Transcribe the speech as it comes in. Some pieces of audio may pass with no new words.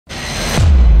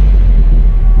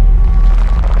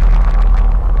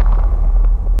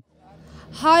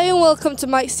Hi and welcome to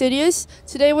Mike Studios.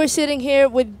 Today we're sitting here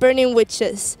with Burning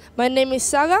Witches. My name is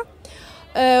Saga.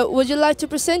 Would you like to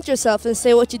present yourself and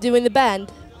say what you do in the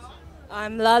band?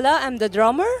 I'm Lala, I'm the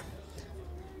drummer.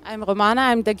 I'm Romana,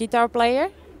 I'm the guitar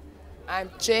player. I'm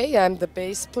Jay, I'm the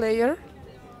bass player.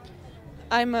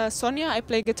 I'm Sonia, I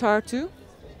play guitar too.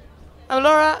 I'm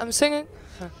Laura, I'm singing.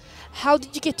 How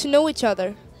did you get to know each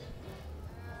other?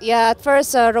 Yeah, at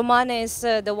first Romana is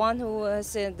the one who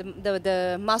was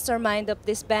the mastermind of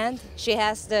this band. She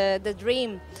has the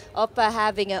dream of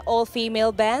having an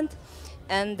all-female band.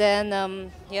 And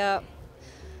then, yeah,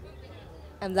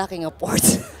 I'm lacking up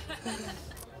words.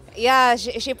 Yeah,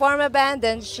 she formed a band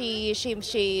and she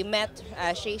met,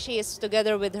 she is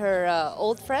together with her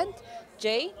old friend,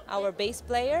 Jay, our bass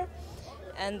player.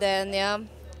 And then, yeah,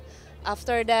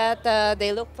 after that,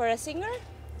 they looked for a singer.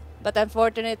 But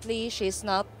unfortunately, she's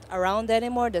not around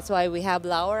anymore. That's why we have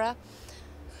Laura.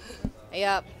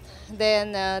 Yeah.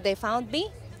 Then they found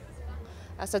me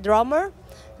as a drummer.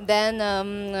 Then,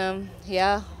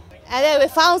 yeah. And then we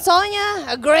found Sonia,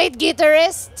 a great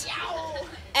guitarist.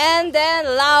 And then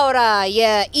Laura,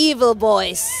 yeah, evil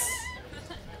voice.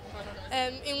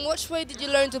 In which way did you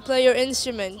learn to play your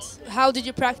instrument? How did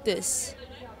you practice?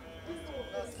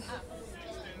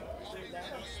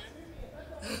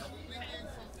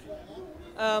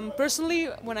 Personally,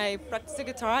 when I practice the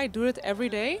guitar, I do it every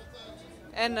day.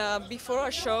 And before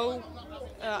a show,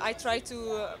 I try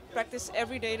to practice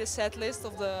every day the set list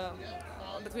of that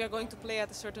we are going to play at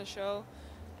a certain show.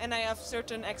 And I have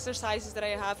certain exercises that I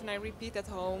have and I repeat at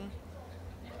home.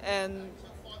 And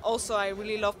also I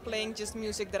really love playing just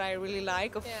music that I really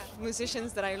like, of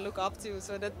musicians that I look up to.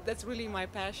 So that's really my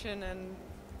passion. And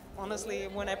honestly,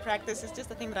 when I practice, it's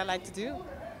just a thing that I like to do.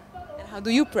 And how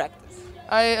do you practice?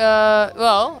 The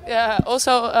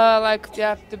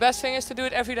best thing is to do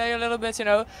it every day a little bit,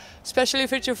 especially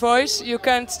with your voice. You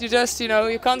can't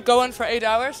go on for 8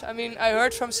 hours. I mean, I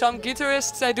heard from some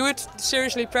guitarists, they do it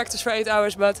seriously, practice for 8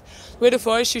 hours, but with a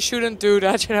voice you shouldn't do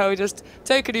that, just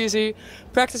take it easy,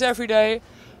 practice every day.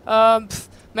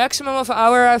 Maximum of an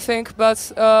hour, I think,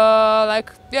 but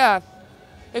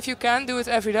if you can, do it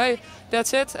every day.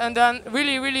 That's it, and then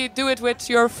really do it with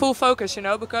your full focus,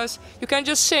 because you can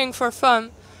just sing for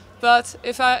fun. But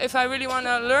if I really want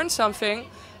to learn something,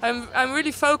 I'm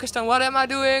really focused on what am I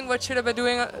doing, what should I be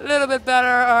doing a little bit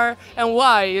better, and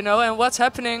why, and what's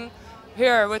happening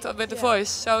here with the voice.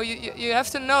 So you have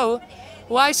to know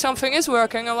why something is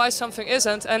working and why something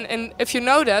isn't, and if you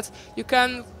know that, you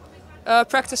can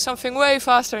practice something way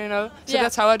faster, So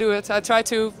that's how I do it. I try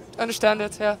to understand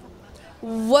it. Yeah.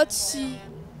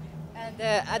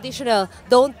 Additional,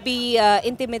 don't be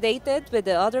intimidated with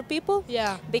the other people.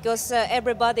 Yeah. Because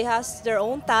everybody has their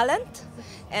own talent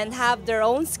and have their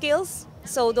own skills.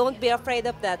 So don't be afraid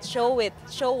of that. Show it.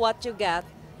 Show what you got.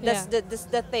 That's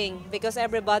the thing. Because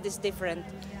everybody's different.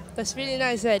 That's really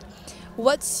nice, Ed.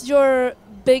 What's your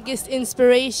biggest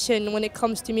inspiration when it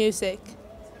comes to music?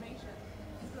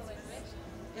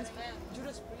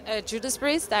 Judas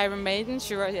Priest, Iron Maiden,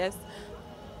 sure, yes.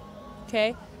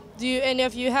 Okay. Do any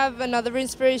of you have another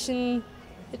inspiration?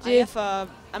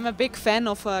 I'm a big fan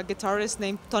of a guitarist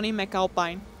named Tony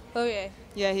McAlpine. Okay.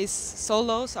 Yeah, his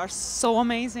solos are so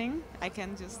amazing. I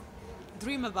can just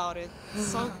dream about it.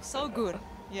 So good.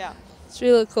 Yeah. It's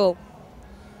really cool.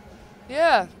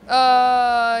 Yeah,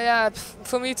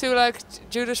 for me too, like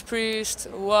Judas Priest,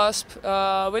 Wasp,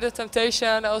 With the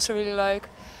Temptation, I also really like.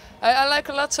 I like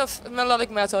lots of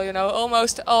melodic metal,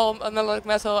 almost all melodic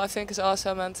metal I think is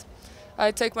awesome, and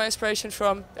I take my inspiration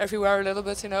from everywhere a little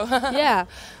bit, Yeah.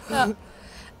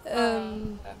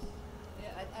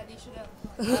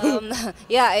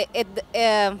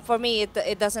 For me,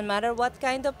 it doesn't matter what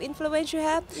kind of influence you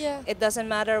have. Yeah. It doesn't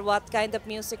matter what kind of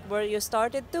music where you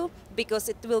started to, because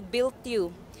it will build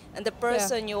you and the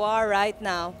person you are right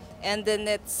now. And then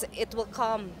it will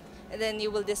come, and then you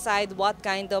will decide what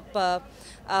kind of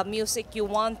music you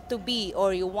want to be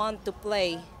or you want to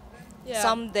play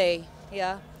someday.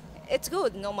 Yeah. It's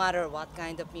good no matter what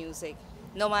kind of music.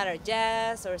 No matter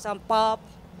jazz or some pop.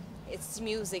 It's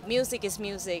music. Music is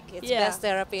music. It's best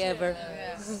therapy ever.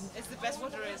 It's the best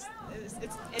what there is.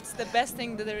 It's the best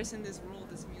thing that there is in this world,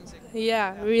 is music.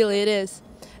 Yeah, really it is.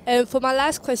 And for my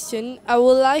last question, I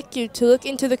would like you to look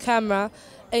into the camera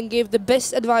and give the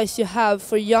best advice you have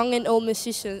for young and old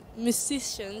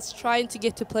musicians trying to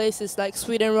get to places like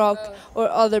Swedenrock or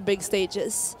other big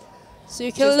stages. So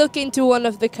you can look into one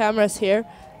of the cameras here.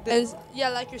 And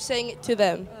like you're saying it to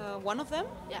them. One of them?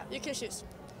 Yeah, you can choose.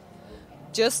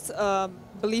 Just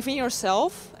believe in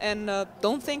yourself and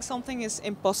don't think something is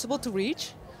impossible to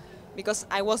reach, because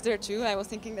I was there too. I was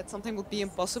thinking that something would be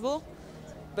impossible,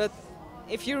 but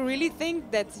if you really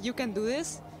think that you can do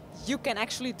this, you can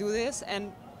actually do this,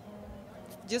 and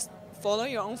just follow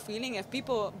your own feeling. If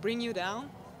people bring you down,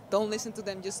 don't listen to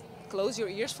them. Just close your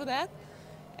ears for that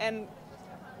and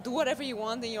do whatever you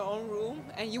want in your own room,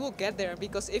 and you will get there.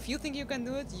 Because if you think you can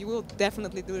do it, you will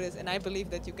definitely do this. And I believe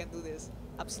that you can do this.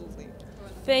 Absolutely.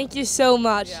 Thank you so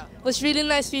much. Yeah. It was really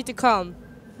nice for you to come.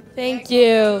 Thank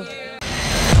you.